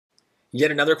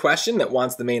Yet another question that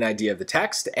wants the main idea of the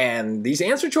text, and these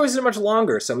answer choices are much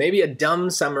longer, so maybe a dumb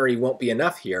summary won't be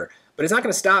enough here, but it's not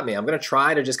going to stop me. I'm going to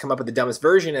try to just come up with the dumbest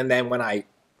version, and then when I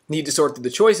need to sort through the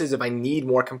choices, if I need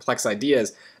more complex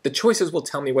ideas, the choices will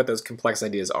tell me what those complex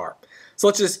ideas are. So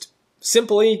let's just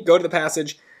simply go to the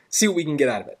passage, see what we can get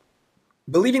out of it.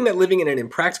 Believing that living in an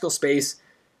impractical space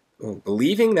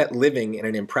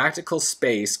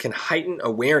can heighten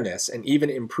awareness and even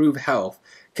improve health,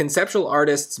 conceptual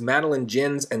artists Madeline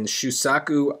Jins and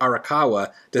Shusaku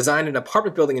Arakawa designed an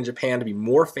apartment building in Japan to be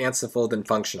more fanciful than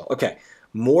functional. Okay,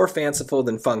 more fanciful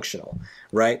than functional,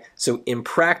 right? So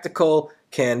impractical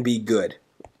can be good.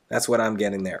 That's what I'm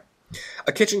getting there.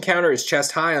 A kitchen counter is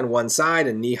chest high on one side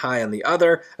and knee high on the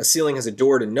other. A ceiling has a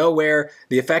door to nowhere.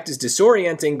 The effect is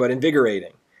disorienting but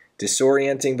invigorating.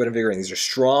 Disorienting but invigorating. These are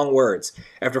strong words.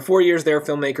 After 4 years there,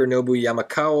 filmmaker Nobu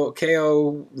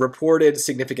Yamakao reported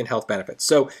significant health benefits.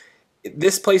 So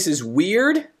this place is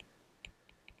weird,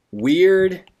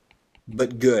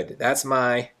 but good. That's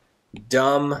my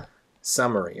dumb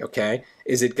summary, okay?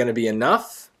 Is it going to be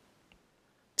enough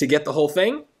to get the whole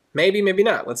thing? Maybe, maybe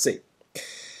not. Let's see.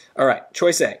 All right,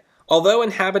 choice A. Although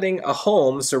inhabiting a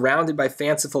home surrounded by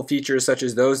fanciful features such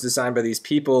as those designed by these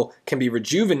people can be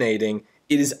rejuvenating,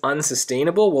 it is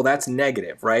unsustainable. Well, that's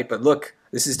negative, right? But look,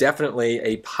 this is definitely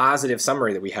a positive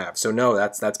summary that we have. So no,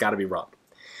 that's got to be wrong.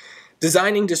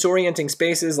 Designing disorienting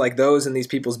spaces like those in these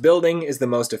people's building is the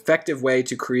most effective way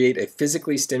to create a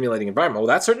physically stimulating environment.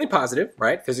 Well, that's certainly positive,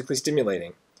 right? Physically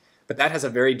stimulating. But that has a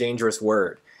very dangerous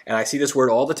word. And I see this word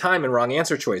all the time in wrong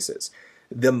answer choices.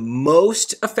 The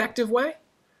most effective way,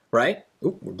 right?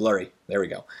 Ooh, we're blurry. There we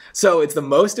go. So it's the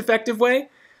most effective way.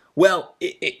 Well,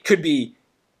 it could be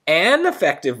an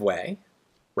effective way,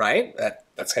 right?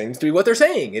 That seems to be what they're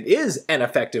saying. It is an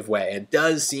effective way. It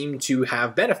does seem to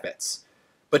have benefits.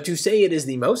 But to say it is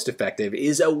the most effective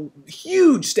is a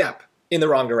huge step in the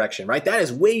wrong direction, right? That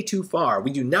is way too far.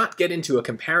 We do not get into a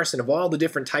comparison of all the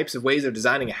different types of ways of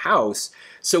designing a house,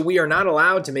 so we are not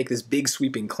allowed to make this big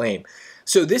sweeping claim.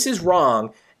 So this is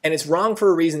wrong, and it's wrong for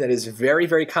a reason that is very,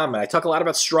 very common. I talk a lot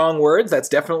about strong words. That's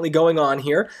definitely going on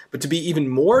here. But to be even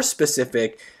more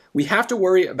specific, we have to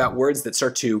worry about words that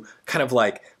start to kind of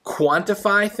like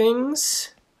quantify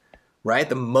things, right?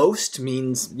 The most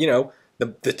means, you know,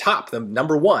 the top, the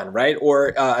number one, right? Or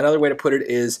another way to put it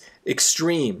is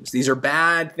extremes. These are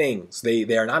bad things.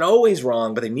 They are not always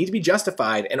wrong, but they need to be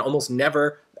justified, and almost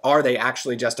never are they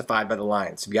actually justified by the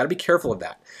lines. So you got to be careful of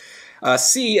that.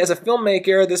 C, as a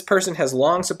filmmaker, this person has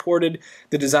long supported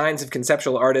the designs of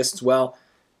conceptual artists. Well,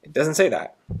 it doesn't say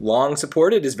that. Long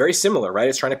supported is very similar, right?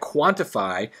 It's trying to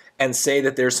quantify and say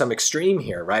that there's some extreme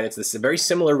here, right? It's this very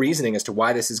similar reasoning as to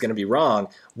why this is going to be wrong.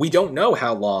 We don't know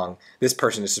how long this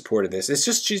person has supported this. It's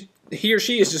just he or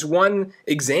she is just one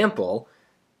example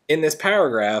in this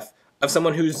paragraph of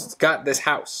someone who's got this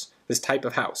house, this type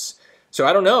of house. So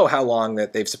I don't know how long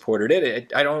that they've supported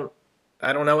it. I don't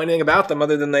know anything about them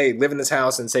other than they live in this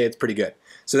house and say it's pretty good.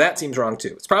 So that seems wrong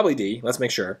too. It's probably D. Let's make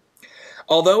sure.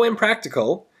 Although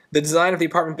impractical, the design of the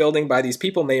apartment building by these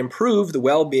people may improve the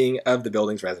well-being of the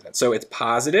building's residents. So it's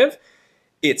positive.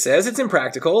 It says it's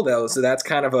impractical, though, so that's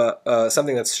kind of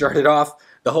something that started off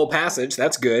the whole passage.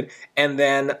 That's good. And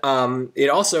then it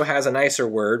also has a nicer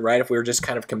word, right? If we were just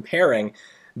kind of comparing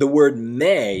the word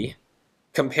may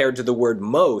compared to the word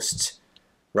most,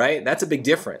 right? That's a big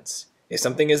difference. If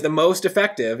something is the most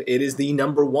effective, it is the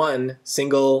number one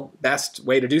single best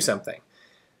way to do something.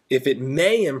 If it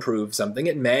may improve something,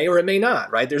 it may or it may not,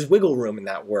 right? There's wiggle room in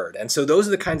that word. And so those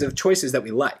are the kinds of choices that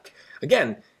we like.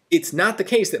 Again, it's not the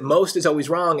case that most is always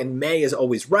wrong and may is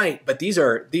always right, but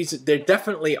there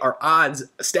definitely are odds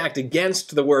stacked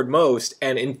against the word most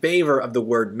and in favor of the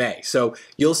word may. So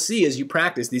you'll see as you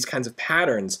practice, these kinds of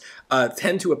patterns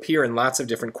tend to appear in lots of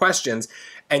different questions,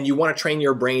 and you want to train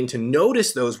your brain to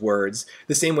notice those words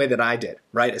the same way that I did,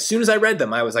 right? As soon as I read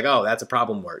them, I was like, oh, that's a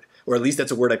problem word, or at least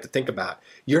that's a word I have to think about.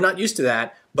 You're not used to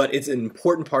that, but it's an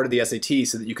important part of the SAT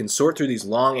so that you can sort through these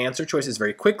long answer choices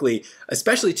very quickly,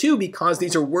 especially too because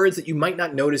these are words that you might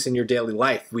not notice in your daily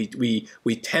life. We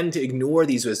tend to ignore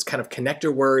these as kind of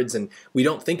connector words, and we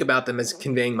don't think about them as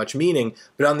conveying much meaning,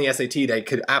 but on the SAT, they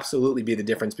could absolutely be the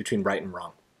difference between right and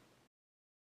wrong.